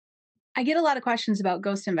I get a lot of questions about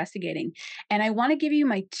ghost investigating, and I want to give you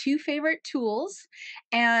my two favorite tools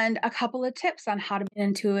and a couple of tips on how to be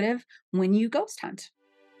intuitive when you ghost hunt.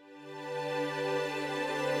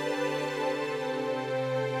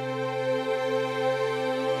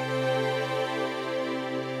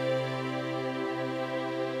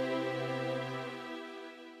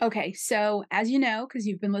 Okay, so as you know, because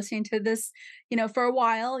you've been listening to this, for a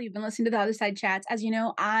while, you've been listening to the other side chats. As you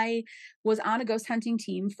know, I was on a ghost hunting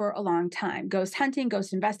team for a long time. Ghost hunting,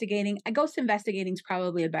 ghost investigating. Ghost investigating is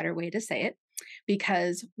probably a better way to say it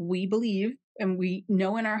because we believe and we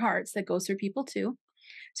know in our hearts that ghosts are people too.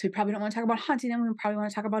 So we probably don't want to talk about hunting them. We probably want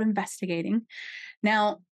to talk about investigating.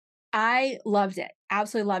 Now, I loved it,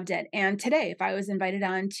 absolutely loved it. And today, if I was invited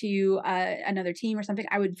on to another team or something,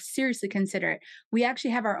 I would seriously consider it. We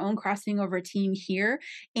actually have our own crossing over team here,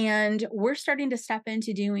 and we're starting to step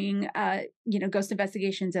into doing, ghost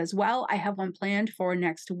investigations as well. I have one planned for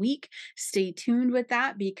next week. Stay tuned with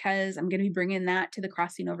that because I'm going to be bringing that to the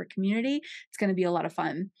crossing over community. It's going to be a lot of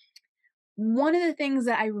fun. One of the things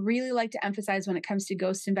that I really like to emphasize when it comes to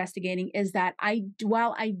ghost investigating is that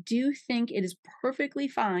while I do think it is perfectly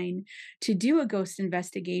fine to do a ghost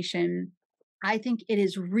investigation, I think it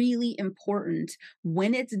is really important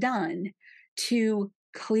when it's done to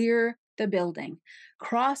clear the building,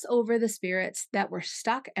 cross over the spirits that were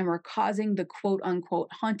stuck and were causing the quote unquote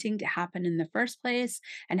haunting to happen in the first place,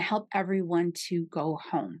 and help everyone to go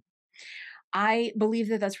home. I believe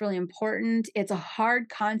that that's really important. It's a hard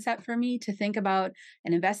concept for me to think about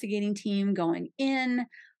an investigating team going in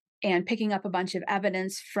and picking up a bunch of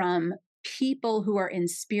evidence from people who are in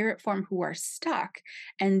spirit form who are stuck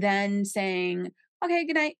and then saying, okay,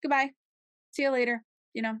 good night, goodbye, see you later.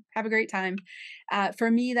 Have a great time.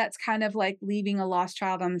 For me, that's kind of like leaving a lost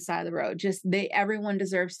child on the side of the road. Just everyone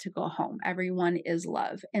deserves to go home. Everyone is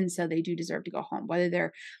love. And so they do deserve to go home, whether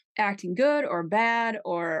they're acting good or bad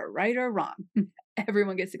or right or wrong.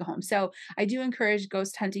 Everyone gets to go home. So I do encourage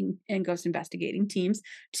ghost hunting and ghost investigating teams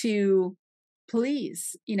to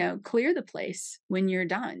please, clear the place when you're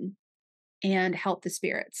done and help the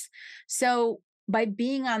spirits. So, by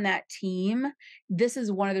being on that team, this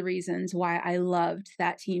is one of the reasons why I loved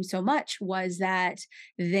that team so much was that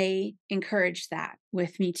they encouraged that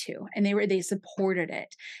with me too. And they supported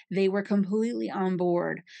it. They were completely on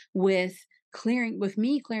board with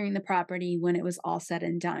me clearing the property when it was all said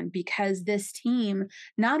and done, because this team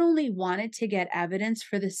not only wanted to get evidence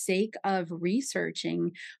for the sake of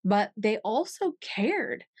researching, but they also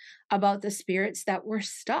cared about the spirits that were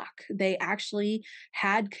stuck. They actually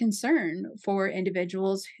had concern for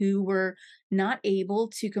individuals who were not able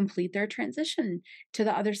to complete their transition to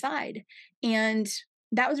the other side. And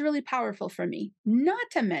that was really powerful for me.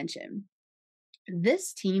 Not to mention,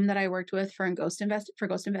 this team that I worked with for ghost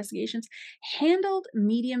investigations handled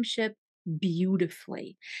mediumship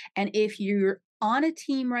beautifully. And if you're on a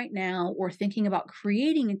team right now or thinking about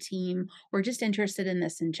creating a team or just interested in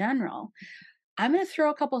this in general, I'm going to throw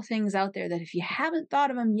a couple of things out there that if you haven't thought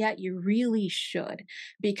of them yet, you really should.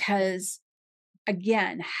 Because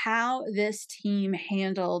again, how this team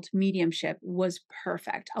handled mediumship was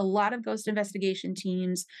perfect. A lot of ghost investigation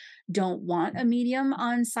teams don't want a medium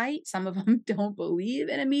on site. Some of them don't believe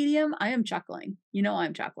in a medium. I am chuckling.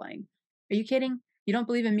 I'm chuckling. Are you kidding? You don't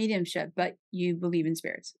believe in mediumship, but you believe in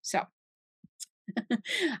spirits. So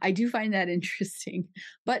I do find that interesting.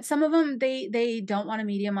 But some of them they don't want a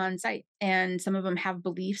medium on site, and some of them have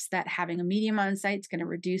beliefs that having a medium on site is going to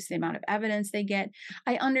reduce the amount of evidence they get.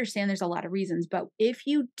 I understand there's a lot of reasons, but if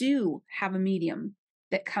you do have a medium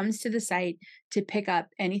that comes to the site to pick up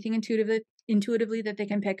anything intuitively that they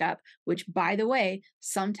can pick up, which by the way,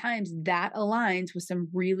 sometimes that aligns with some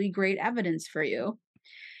really great evidence for you.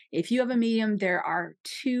 If you have a medium, there are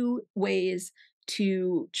two ways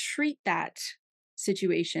to treat that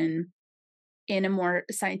situation in a more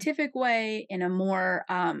scientific way, in a more,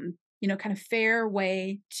 kind of fair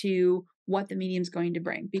way to what the medium's going to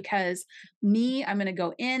bring. Because I'm going to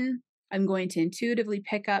go in, I'm going to intuitively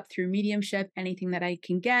pick up through mediumship anything that I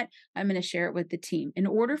can get. I'm going to share it with the team. In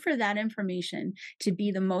order for that information to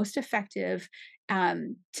be the most effective,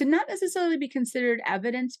 to not necessarily be considered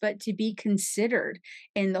evidence, but to be considered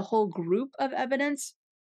in the whole group of evidence,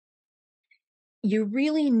 you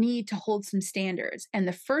really need to hold some standards. And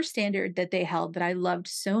the first standard that they held that I loved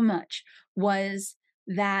so much was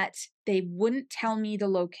that they wouldn't tell me the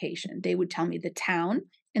location. They would tell me the town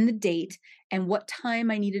and the date and what time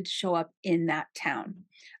I needed to show up in that town.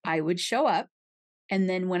 I would show up. And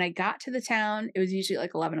then when I got to the town, it was usually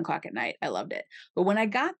like 11 o'clock at night. I loved it. But when I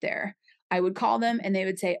got there, I would call them and they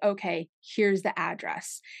would say, okay, here's the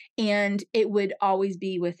address. And it would always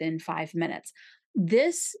be within 5 minutes.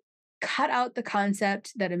 This cut out the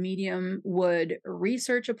concept that a medium would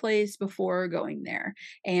research a place before going there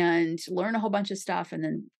and learn a whole bunch of stuff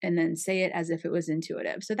and then say it as if it was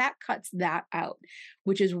intuitive. So that cuts that out,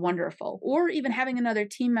 which is wonderful. Or even having another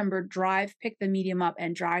team member pick the medium up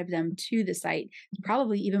and drive them to the site is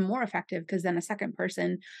probably even more effective, because then a second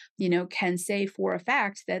person, can say for a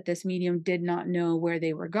fact that this medium did not know where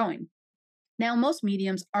they were going. Now, most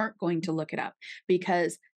mediums aren't going to look it up,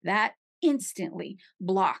 because that instantly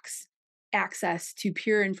blocks access to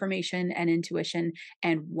pure information and intuition.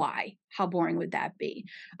 And why? How boring would that be?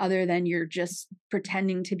 Other than you're just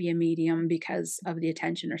pretending to be a medium because of the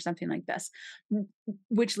attention or something like this.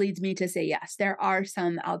 Which leads me to say, yes, there are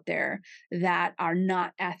some out there that are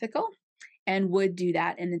not ethical and would do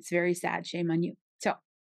that. And it's very sad. Shame on you. So,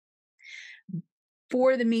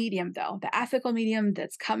 for the medium, though, the ethical medium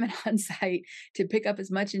that's coming on site to pick up as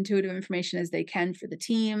much intuitive information as they can for the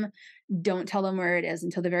team, don't tell them where it is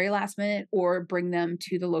until the very last minute, or bring them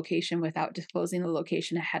to the location without disclosing the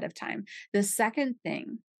location ahead of time. The second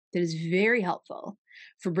thing that is very helpful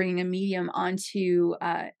for bringing a medium onto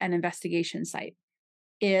an investigation site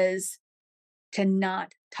is to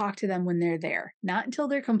not talk to them when they're there, not until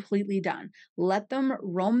they're completely done. Let them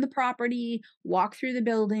roam the property, walk through the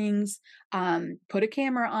buildings, put a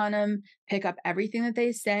camera on them, pick up everything that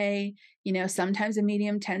they say. Sometimes a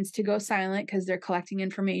medium tends to go silent because they're collecting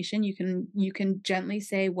information. You can gently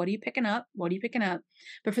say, "What are you picking up? What are you picking up?"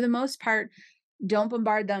 But for the most part, don't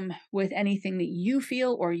bombard them with anything that you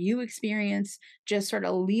feel or you experience. Just sort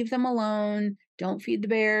of leave them alone. Don't feed the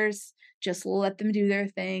bears. Just let them do their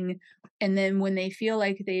thing. And then when they feel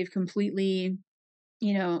like they've completely,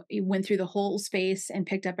 went through the whole space and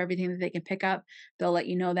picked up everything that they can pick up, they'll let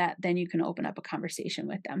you know that. Then you can open up a conversation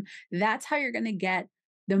with them. That's how you're going to get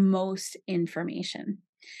the most information.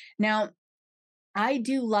 Now, I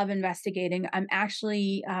do love investigating. I'm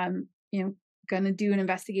actually, going to do an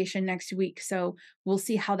investigation next week. So we'll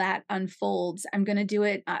see how that unfolds. I'm going to do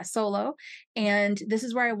it solo. And this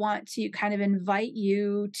is where I want to kind of invite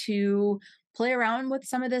you to play around with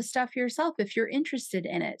some of this stuff yourself if you're interested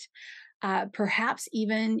in it. Perhaps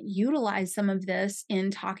even utilize some of this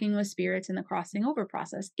in talking with spirits in the crossing over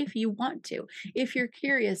process if you want to, if you're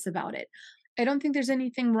curious about it. I don't think there's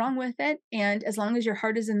anything wrong with it. And as long as your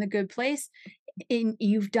heart is in the good place, and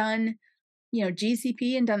you've done,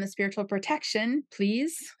 GCP and done the spiritual protection,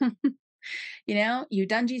 please. You've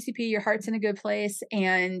done GCP, your heart's in a good place,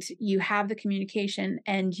 and you have the communication,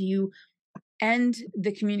 and you end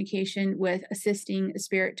the communication with assisting a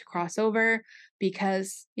spirit to cross over,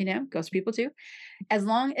 because, ghost people too. As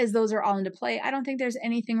long as those are all into play, I don't think there's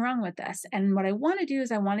anything wrong with this. And what I want to do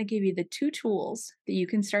is I want to give you the two tools that you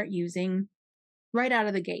can start using right out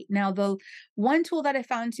of the gate. Now, the one tool that I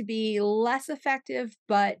found to be less effective,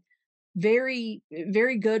 but very,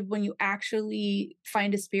 very good when you actually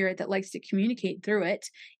find a spirit that likes to communicate through it,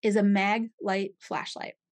 is a mag light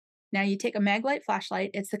flashlight. Now, you take a mag light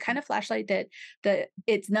flashlight. It's the kind of flashlight that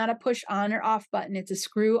it's not a push on or off button. It's a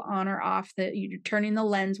screw on or off, that you're turning the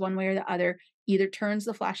lens one way or the other, either turns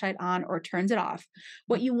the flashlight on or turns it off.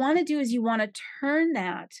 What you want to do is you want to turn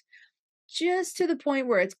that just to the point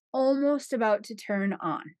where it's almost about to turn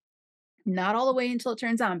on. Not all the way until it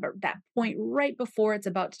turns on, but that point right before it's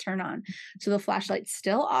about to turn on. So the flashlight's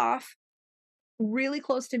still off, really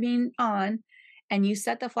close to being on, and you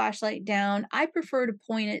set the flashlight down. I prefer to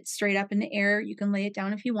point it straight up in the air. You can lay it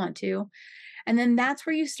down if you want to. And then that's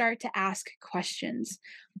where you start to ask questions.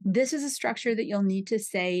 This is a structure that you'll need to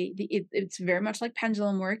say. It's very much like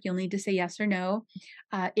pendulum work. You'll need to say yes or no.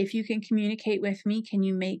 If you can communicate with me, can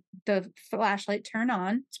you make the flashlight turn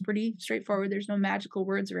on? It's pretty straightforward. There's no magical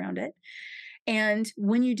words around it. And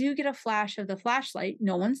when you do get a flash of the flashlight,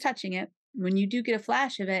 no one's touching it. When you do get a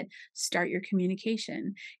flash of it, start your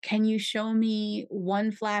communication. Can you show me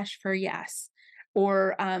one flash for yes,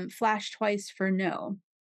 or flash twice for no?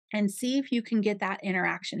 And see if you can get that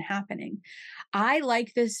interaction happening. I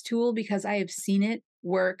like this tool because I have seen it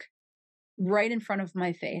work right in front of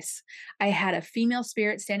my face. I had a female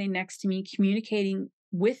spirit standing next to me communicating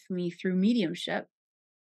with me through mediumship,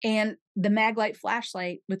 and the Maglite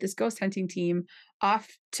flashlight with this ghost hunting team off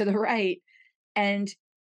to the right. And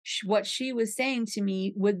what she was saying to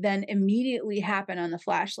me would then immediately happen on the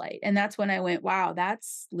flashlight. And that's when I went, wow,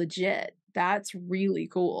 that's legit. That's really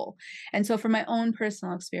cool. And so, from my own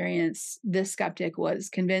personal experience, this skeptic was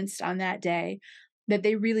convinced on that day that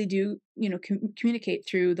they really do, communicate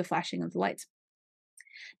through the flashing of the lights.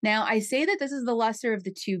 Now, I say that this is the lesser of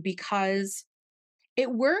the two because it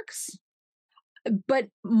works, but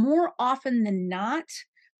more often than not,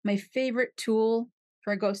 my favorite tool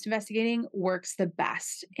for ghost investigating works the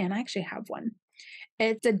best. And I actually have one.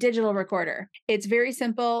 It's a digital recorder. It's very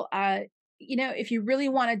simple. If you really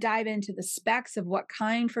want to dive into the specs of what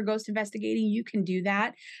kind for ghost investigating, you can do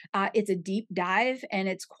that. It's a deep dive and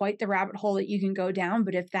it's quite the rabbit hole that you can go down.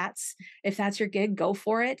 But if that's your gig, go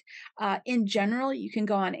for it. In general, you can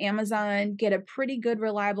go on Amazon, get a pretty good,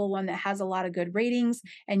 reliable one that has a lot of good ratings,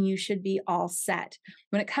 and you should be all set.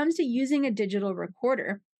 When it comes to using a digital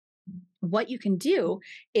recorder, what you can do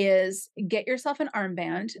is get yourself an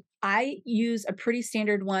armband. I use a pretty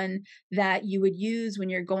standard one that you would use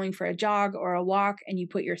when you're going for a jog or a walk and you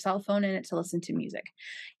put your cell phone in it to listen to music.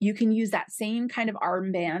 You can use that same kind of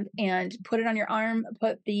armband and put it on your arm,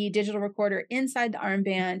 put the digital recorder inside the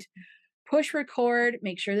armband, push record,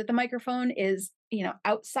 make sure that the microphone is,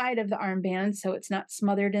 outside of the armband so it's not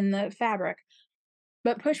smothered in the fabric.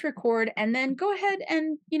 But push record and then go ahead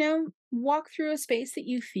and, walk through a space that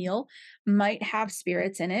you feel might have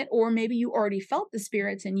spirits in it, or maybe you already felt the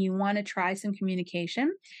spirits and you want to try some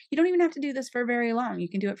communication. You don't even have to do this for very long. You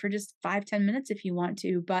can do it for just 5-10 minutes if you want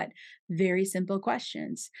to, but very simple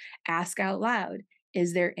questions. Ask out loud.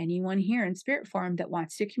 Is there anyone here in spirit form that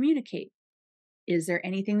wants to communicate? Is there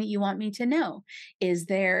anything that you want me to know? Is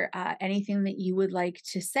there anything that you would like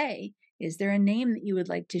to say? Is there a name that you would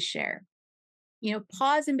like to share?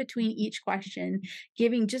 Pause in between each question,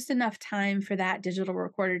 giving just enough time for that digital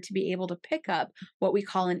recorder to be able to pick up what we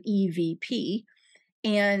call an EVP.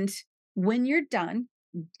 And when you're done,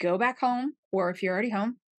 go back home, or if you're already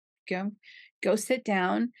home, go sit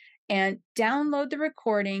down and download the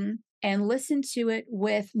recording and listen to it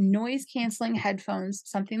with noise canceling headphones,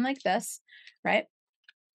 something like this, right?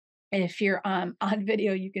 And if you're on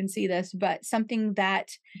video, you can see this, but something that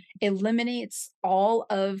eliminates all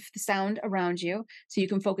of the sound around you so you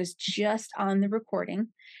can focus just on the recording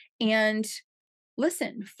and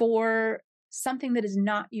listen for something that is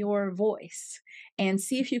not your voice and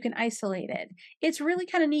see if you can isolate it. It's really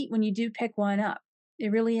kind of neat when you do pick one up.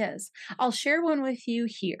 It really is. I'll share one with you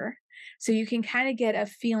here so you can kind of get a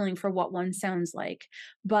feeling for what one sounds like.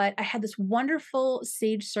 But I had this wonderful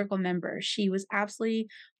Sage Circle member. She was absolutely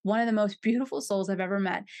one of the most beautiful souls I've ever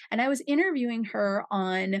met. And I was interviewing her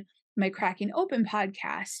on my Cracking Open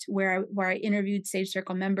podcast where I interviewed Sage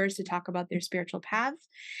Circle members to talk about their spiritual paths.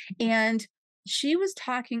 And she was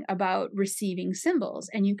talking about receiving symbols,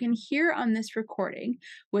 and you can hear on this recording,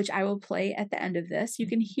 which I will play at the end of this, you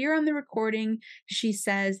can hear on the recording, she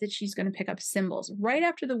says that she's going to pick up symbols. Right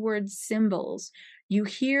after the word symbols, you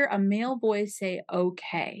hear a male voice say,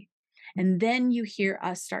 okay. And then you hear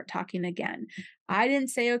us start talking again. I didn't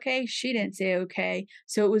say okay. She didn't say okay.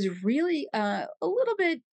 So it was really a little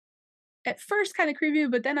bit at first kind of creepy,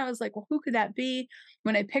 but then I was like, well, who could that be?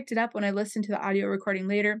 When I picked it up, when I listened to the audio recording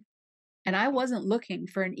later, and I wasn't looking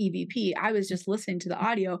for an EVP. I was just listening to the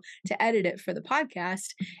audio to edit it for the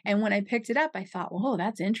podcast. And when I picked it up, I thought, whoa,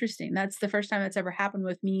 that's interesting. That's the first time that's ever happened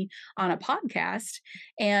with me on a podcast.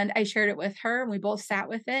 And I shared it with her and we both sat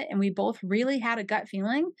with it. And we both really had a gut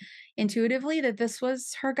feeling intuitively that this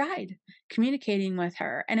was her guide communicating with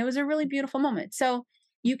her. And it was a really beautiful moment. So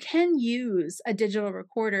you can use a digital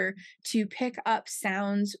recorder to pick up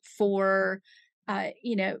sounds for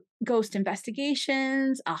ghost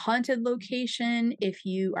investigations, a haunted location, if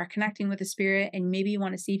you are connecting with a spirit and maybe you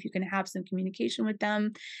want to see if you can have some communication with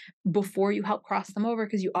them before you help cross them over,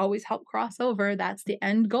 because you always help cross over. That's the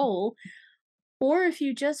end goal. Or if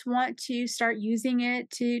you just want to start using it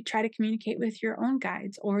to try to communicate with your own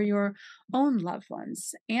guides or your own loved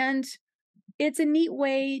ones. And it's a neat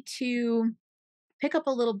way to pick up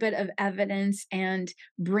a little bit of evidence and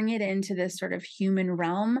bring it into this sort of human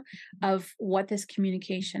realm of what this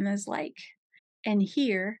communication is like. And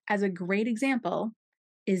here, as a great example,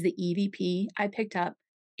 is the EVP I picked up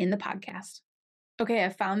in the podcast. Okay, I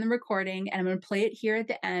found the recording and I'm going to play it here at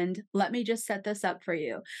the end. Let me just set this up for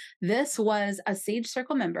you. This was a Sage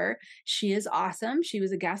Circle member. She is awesome. She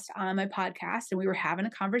was a guest on my podcast and we were having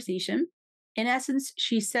a conversation. In essence,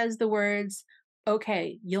 she says the words,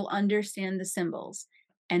 okay, you'll understand the symbols.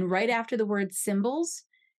 And right after the word symbols,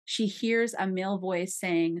 she hears a male voice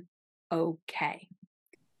saying, okay.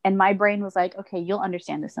 And my brain was like, okay, you'll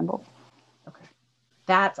understand the symbol. Okay.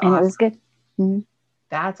 That's awesome. And it was good. Mm-hmm.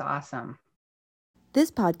 That's awesome. This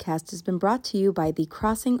podcast has been brought to you by the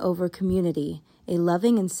Crossing Over Community, a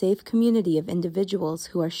loving and safe community of individuals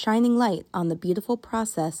who are shining light on the beautiful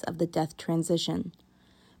process of the death transition.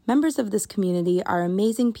 Members of this community are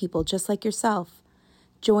amazing people just like yourself.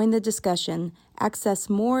 Join the discussion, access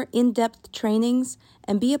more in-depth trainings,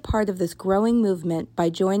 and be a part of this growing movement by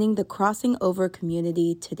joining the Crossing Over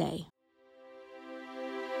community today.